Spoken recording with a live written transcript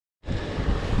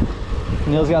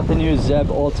Neil's got the new Zeb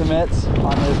Ultimates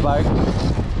on his bike,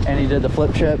 and he did the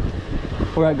flip trip.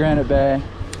 We're at Granite Bay.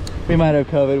 We might have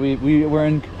COVID. We were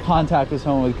in contact with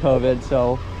someone with COVID,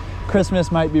 so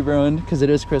Christmas might be ruined because it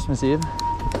is Christmas Eve.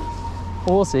 But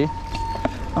we'll see.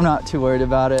 I'm not too worried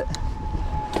about it.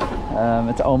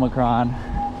 It's Omicron.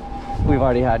 We've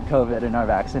already had COVID and are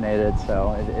vaccinated,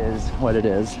 so it is what it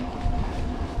is.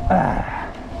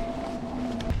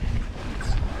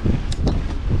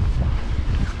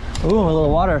 Ooh, a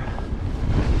little water.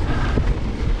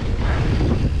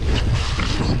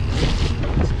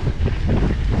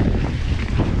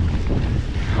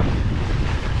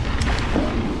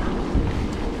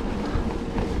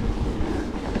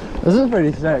 This is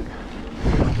pretty sick.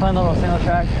 Fun little single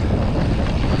track.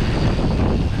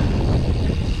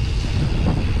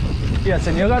 Yeah,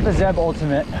 so Neil got the Zeb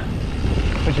Ultimate,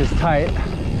 which is tight.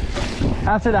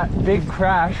 After that big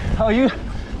crash, oh, you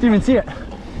didn't even see it.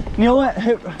 Neil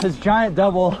hit his giant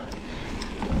double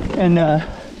and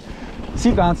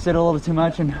seat bounced it a little bit too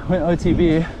much and went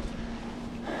OTB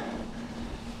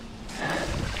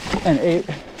and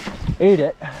ate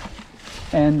it.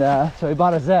 And so he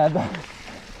bought a Zeb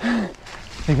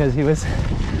because he was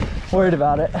worried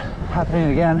about it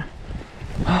happening again.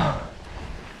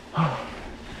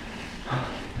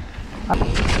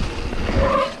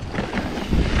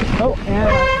 Oh, and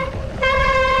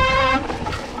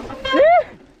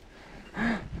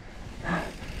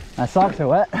my socks are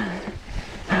wet.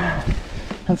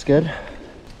 That's good.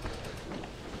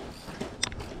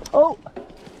 Oh,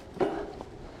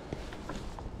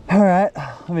 all right.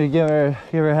 Let me give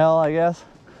her hell, I guess.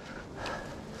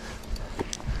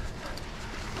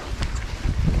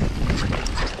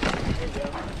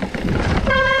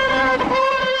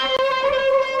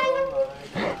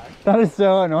 That is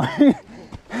so annoying.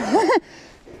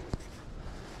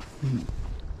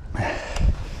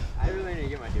 I really need to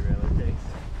get my derailleur fixed.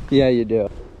 Yeah, you do.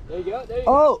 There you go. There you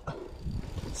go. Oh,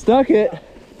 stuck it. I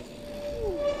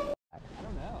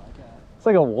don't know. It's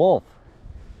like a wolf.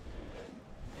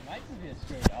 It might just be a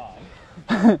stray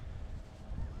dog.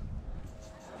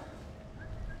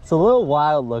 It's a little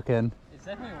wild looking. It's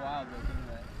definitely wild looking,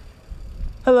 but...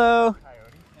 Hello.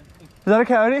 Coyote. Is that a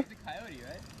coyote? It's a coyote,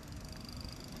 right?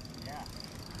 Yeah.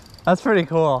 That's pretty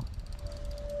cool.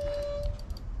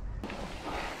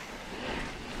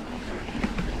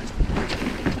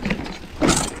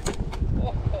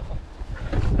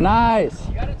 Nice.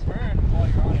 You gotta turn while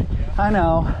you're on it, yeah. I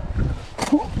know.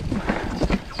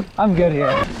 I'm good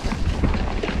here.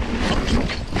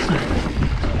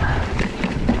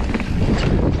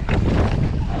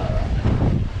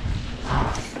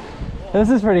 This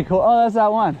is pretty cool. Oh, that's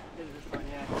that one. This is this one,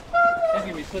 yeah. It's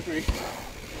gonna be slippery.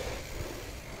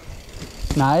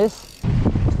 Nice.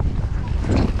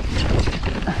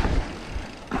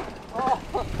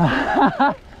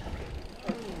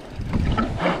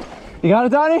 You got it,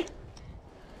 Donnie?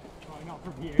 Probably not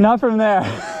from here. Not from there.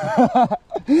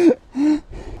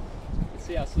 Let's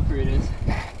see how slippery it is.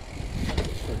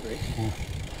 Slippery.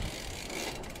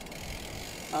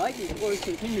 I like these boards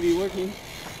continue to be working.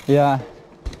 Yeah.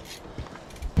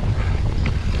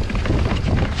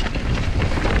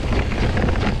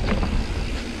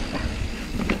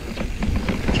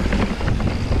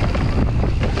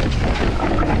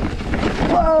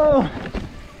 Whoa!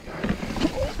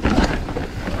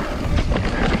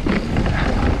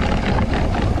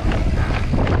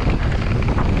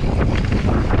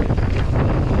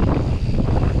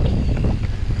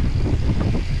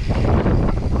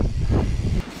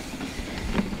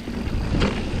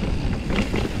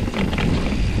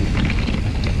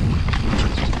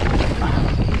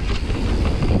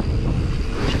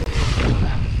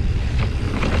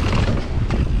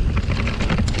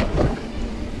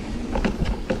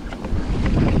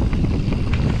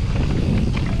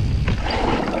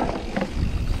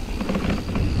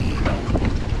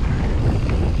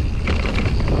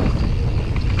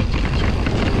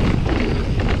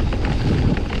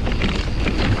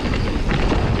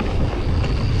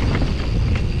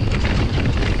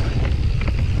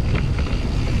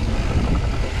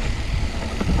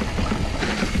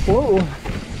 Whoa.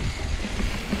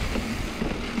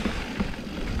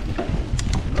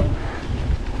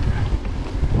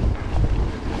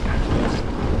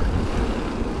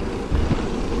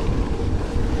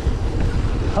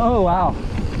 Oh, wow.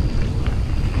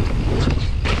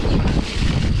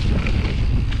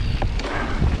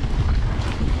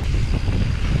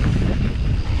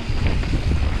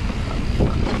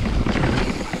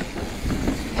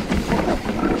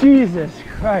 Jesus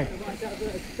Christ.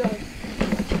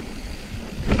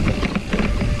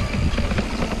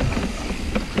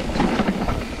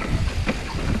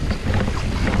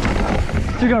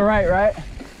 You're going right, right?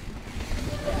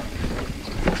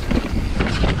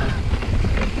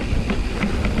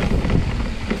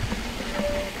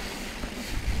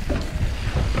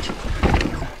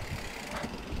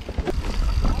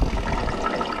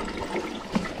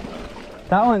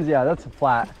 That one's, yeah, that's a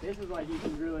flat. This is like, you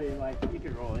can really, like, you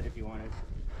could roll it if you wanted.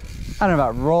 I don't know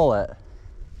about roll it.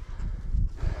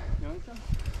 You want some?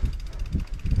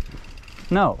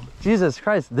 No. Jesus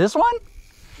Christ. This one?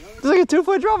 There's like a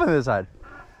 2-foot drop on this side.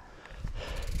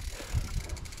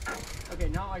 Okay,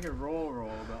 not like a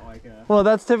roll, but like a... Well,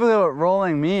 that's typically what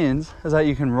rolling means, is that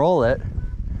you can roll it.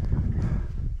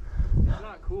 It's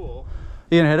not cool.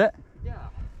 You gonna hit it? Yeah.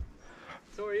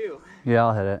 So are you. Yeah,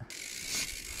 I'll hit it.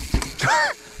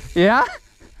 Yeah?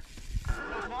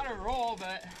 It's not a roll,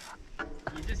 but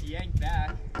you just yank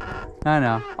back. I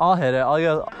know. I'll hit it. I'll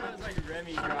go. One of those like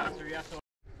Remy drops where you have to...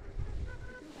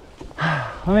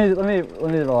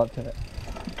 Let me roll up to it.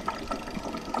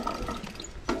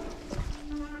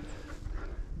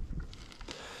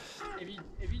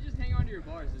 If you just hang on to your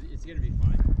bars, it's gonna be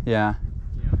fine. Yeah.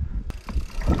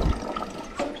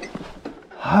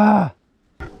 Yeah.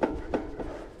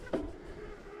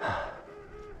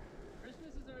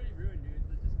 Christmas is already ruined, dude.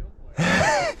 Let's just go for it.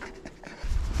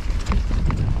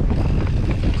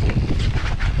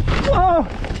 Oh!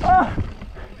 Oh!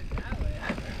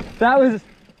 That was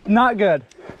not good.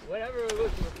 Whatever it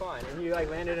was fine, and you like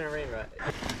landed in a rain rut.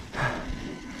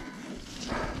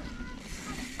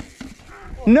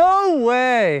 No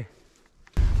way!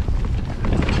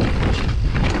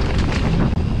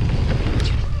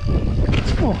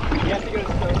 You have to go so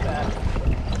fast.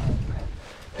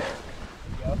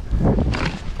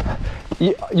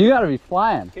 You gotta be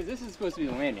flying. Because this is supposed to be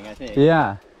the landing, I think.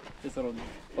 Yeah. This little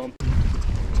bump.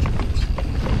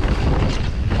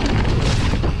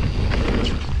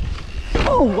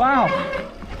 Oh, wow.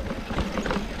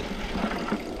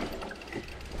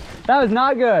 That was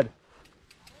not good.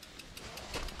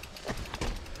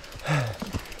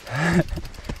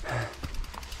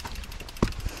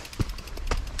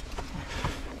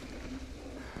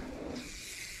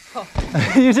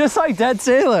 You're just like Dead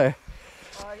Sailor.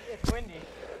 It's windy.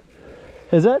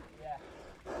 Is it?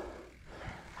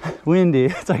 Yeah. Windy.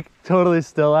 It's like totally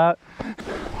still out.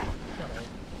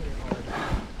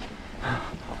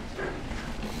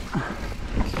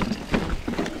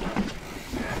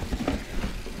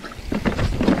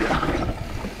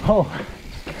 Oh.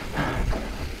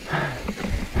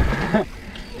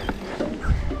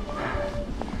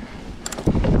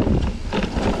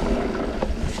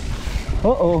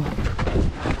 Uh-oh.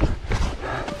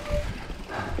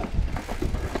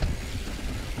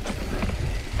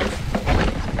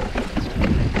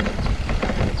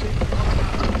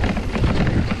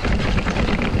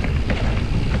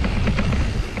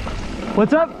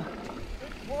 What's up?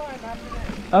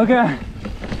 Okay.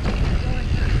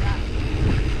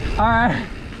 All right.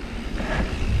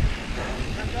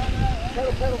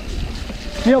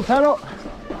 Heel pedal.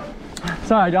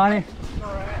 Sorry, Donnie.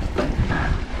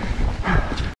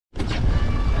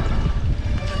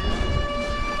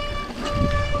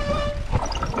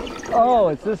 Oh,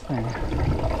 it's this thing.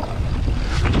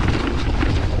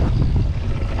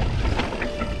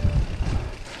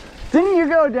 Didn't you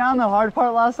go down the hard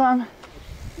part last time?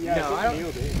 Yeah, no, I don't.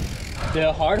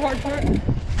 The hard part?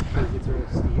 It's real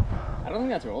steep. I don't think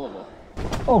that's rollable.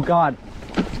 Oh God.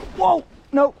 Whoa,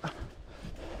 nope.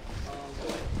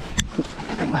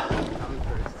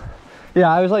 Yeah,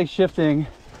 I was like shifting.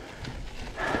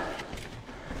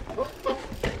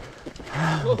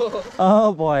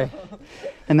 Oh boy.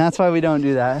 And that's why we don't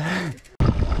do that.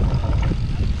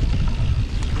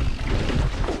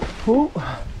 Ooh.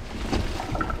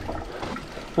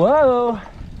 Whoa.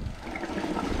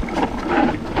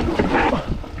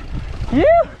 You?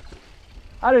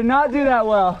 I did not do that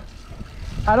well.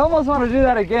 I'd almost want to do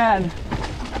that again.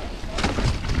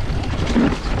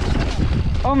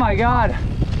 Oh my God.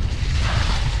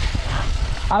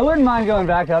 I wouldn't mind going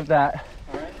back up that.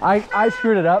 Right. I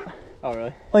screwed it up. Oh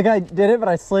really? Like I did it, but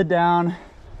I slid down.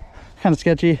 Kind of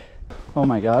sketchy. Oh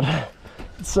my God.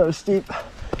 It's so steep.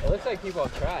 It looks like people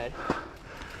have tried.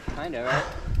 Kinda,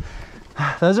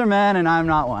 right? Those are men and I'm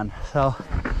not one. So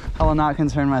I will not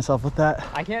concern myself with that.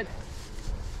 I can't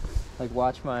like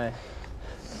watch my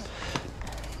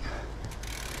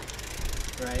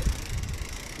right.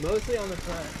 Mostly on the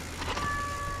front.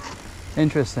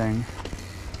 Interesting.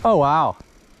 Oh wow.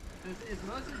 It's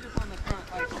mostly just on the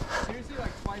front. Like seriously,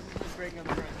 like twice as much braking on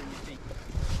the front than you think.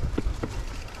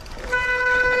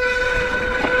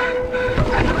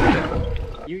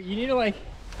 You need to like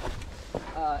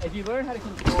if you learn how to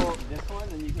control this one,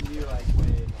 then you can do like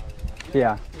way more.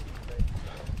 Yeah.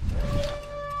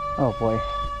 Oh boy.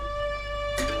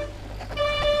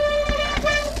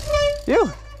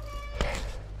 You.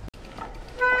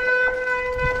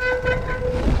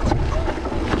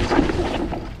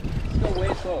 Let's go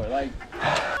way slower, like.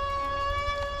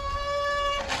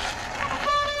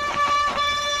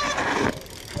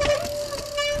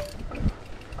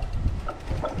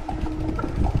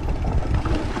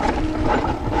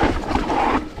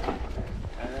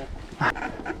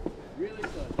 Really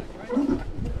slow, right?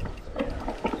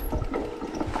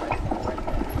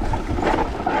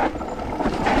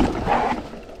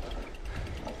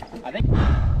 I think.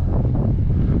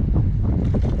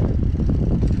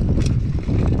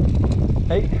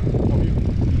 Hey.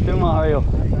 Doing well, how are you?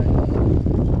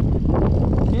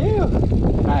 You.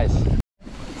 Nice.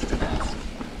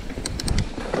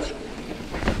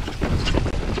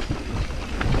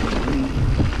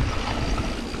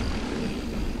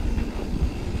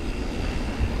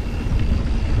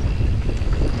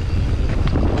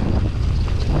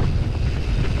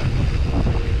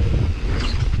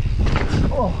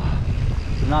 Oh,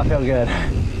 does not feel good,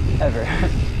 ever.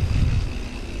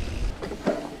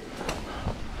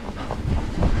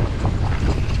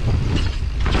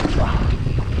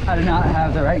 I do not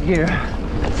have the right gear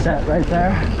set right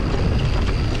there.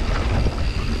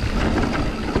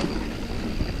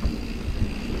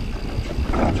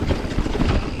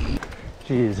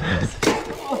 Jesus.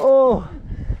 Oh.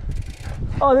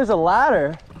 Oh, there's a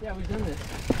ladder. Yeah, we've done this.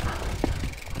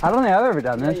 I don't think I've ever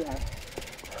done this. Yeah.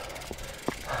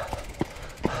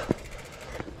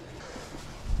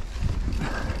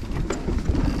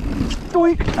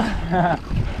 Doink.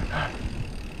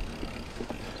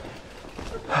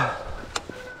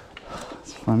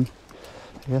 It's fun,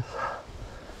 I guess. I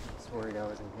was worried I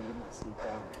wasn't gonna get my seat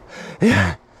down.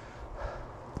 Yeah.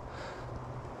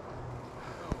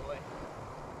 Oh boy.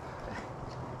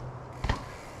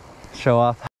 Show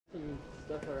off.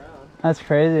 Stuff around. That's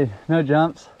crazy. No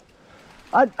jumps.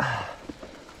 I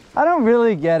don't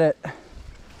really get it.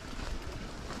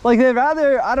 Like they'd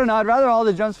rather, I don't know, I'd rather all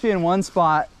the jumps be in one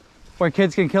spot where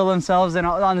kids can kill themselves than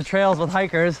on the trails with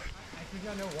hikers. I think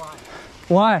I know why.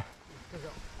 Why? Because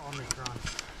of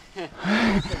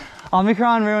Omicron.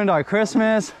 Omicron ruined our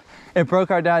Christmas. It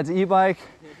broke our dad's e-bike.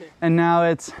 And now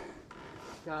it's,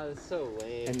 God, it's so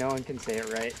lame. And no one can say it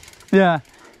right. yeah.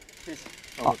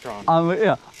 Omicron.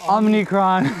 Yeah,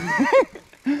 Omnicron.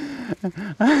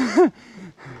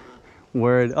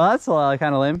 Word. Oh, that's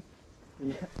kind of lame.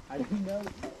 Yeah, I didn't know.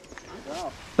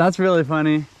 Wow. That's really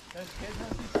funny. Those kids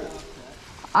must be so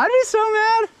upset. I'd be so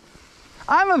mad.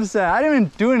 I'm upset. I didn't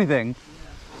even do anything. Yeah.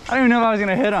 I don't even know if I was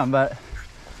gonna hit them, but.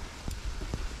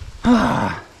 You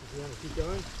want to keep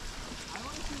going?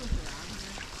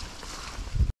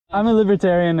 I'm a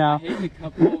libertarian I now. hate a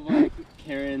couple of like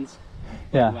Karens,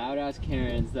 Yeah. loud ass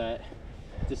Karens that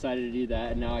decided to do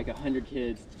that, and now like 100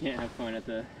 kids can't have fun at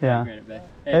the Yeah. Granite Bay.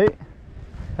 Hey.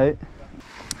 Hey.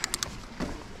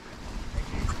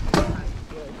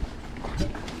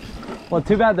 Well,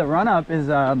 too bad the run-up is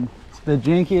the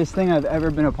jankiest thing I've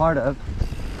ever been a part of.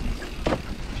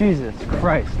 Jesus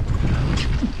Christ.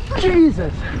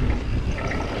 Jesus.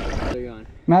 Where are you going?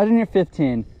 Imagine you're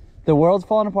 15. The world's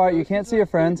falling apart. You can't see your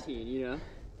friends. 13, you know?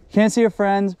 Can't see your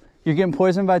friends. You're getting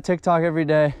poisoned by TikTok every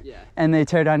day. Yeah. And they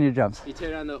tear down your jumps. You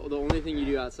tear down the only thing you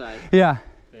do outside. Yeah.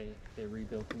 They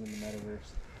rebuilt them in the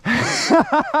metaverse.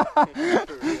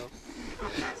 For real.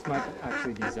 This might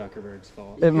actually be Zuckerberg's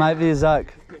fault. It might be Zuck.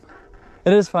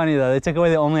 It is funny though. They took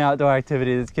away the only outdoor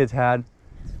activity these kids had.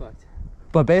 It's fucked.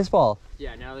 But baseball.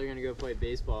 Yeah, now they're gonna go play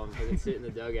baseball and fucking sit in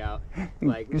the dugout,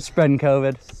 like You're spreading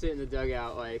COVID. sit in the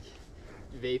dugout like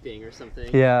vaping or something.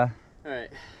 Yeah. All right.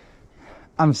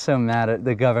 I'm so mad at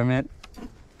the government.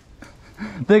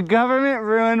 The government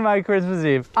ruined my Christmas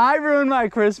Eve. I ruined my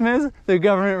Christmas. The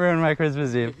government ruined my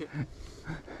Christmas Eve.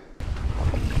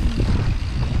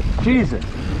 Jesus.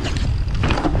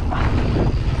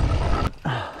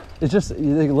 It's just,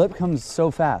 the lip comes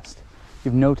so fast. You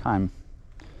have no time.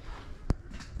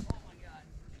 Oh my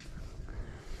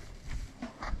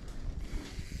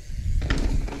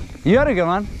god. You had a good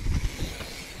one.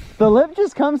 The lip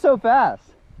just comes so fast.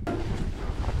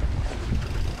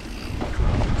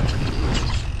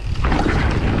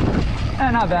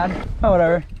 Not bad. Oh,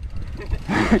 whatever.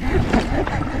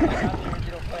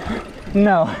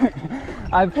 No.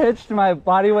 I pitched, my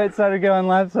body weight started going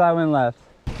left, so I went left.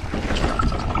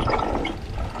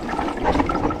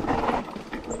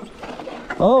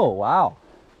 Oh, wow.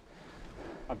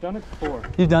 I've done it before.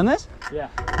 You've done this? Yeah.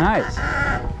 Nice.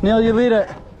 Neil, you lead it.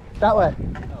 That way.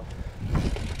 Oh.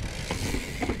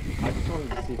 I just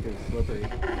wanted to see if it was slippery.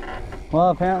 Well,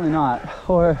 apparently not.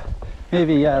 Or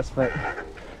maybe yes, but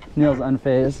Neil's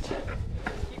unfazed.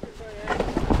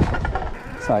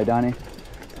 Sorry, Donnie.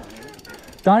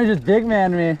 Donnie just big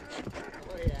man me.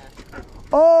 Oh yeah.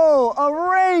 Oh, a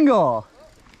wrangle.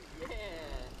 Yeah.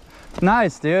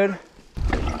 Nice, dude.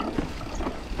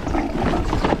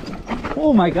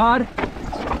 Oh my God.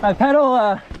 My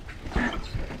pedal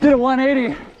did a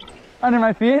 180 under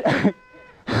my feet.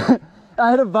 I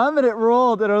had a bump and it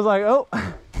rolled and I was like, oh.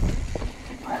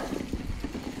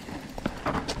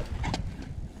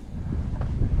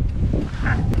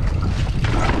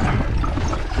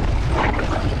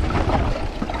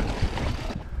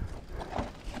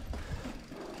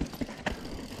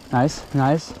 Nice,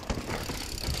 nice.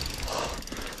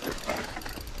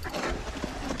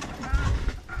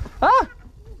 Ah!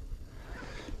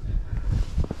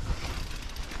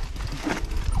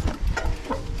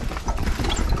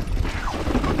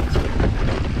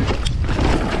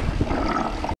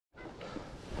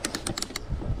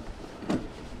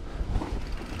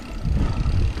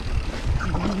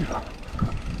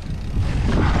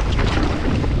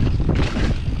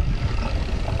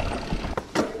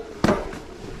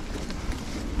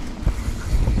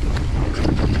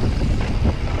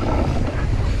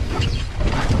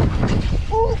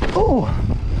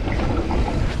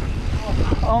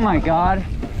 Oh my God,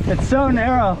 it's so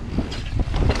narrow.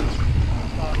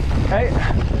 Hey.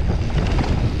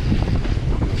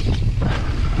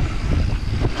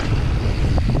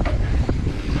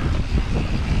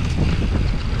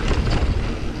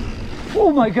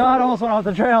 Oh my God, I almost went off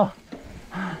the trail.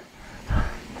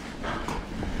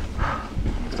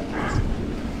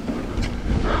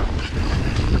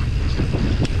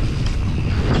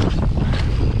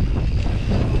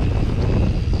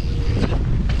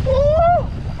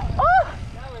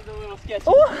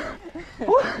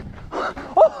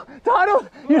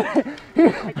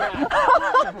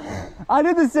 I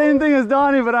did the same thing as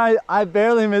Donnie, but I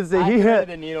barely missed it. He hit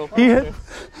the needle. He hit,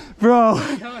 bro.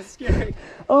 That was scary.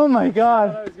 Oh my I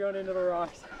God. thought I was going into the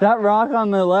rocks. That rock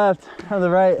on the left or the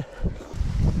right.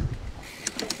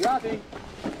 Dropping.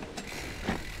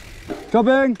 Go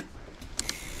big.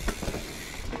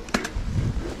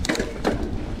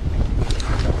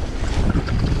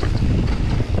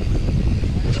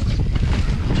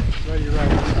 Right, you're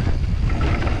right.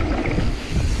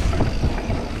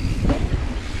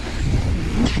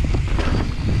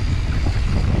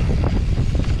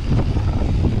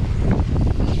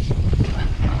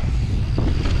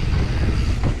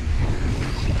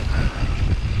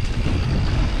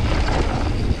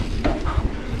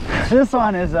 This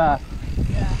one is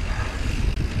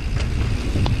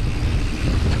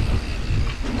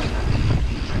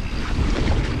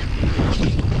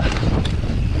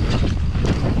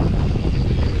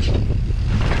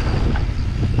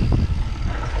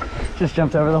just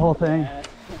jumped over the whole thing.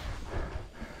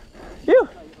 Phew.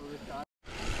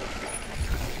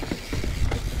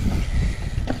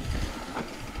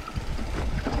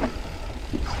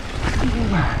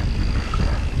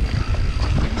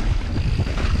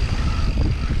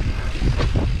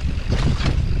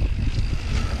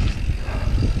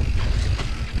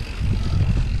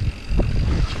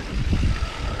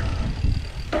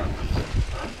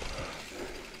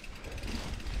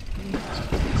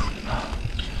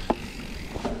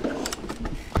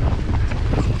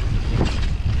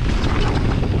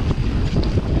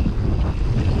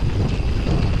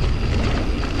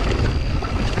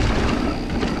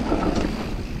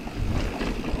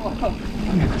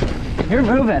 You're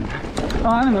moving. Oh,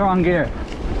 I'm in the wrong gear.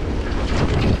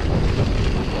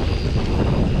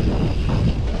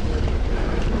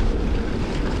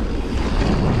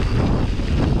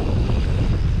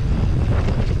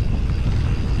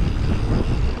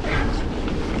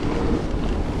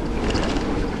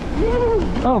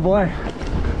 Oh boy.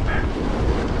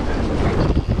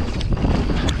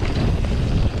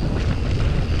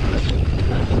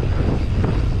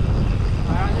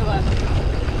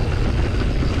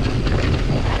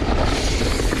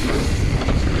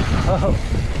 Oh.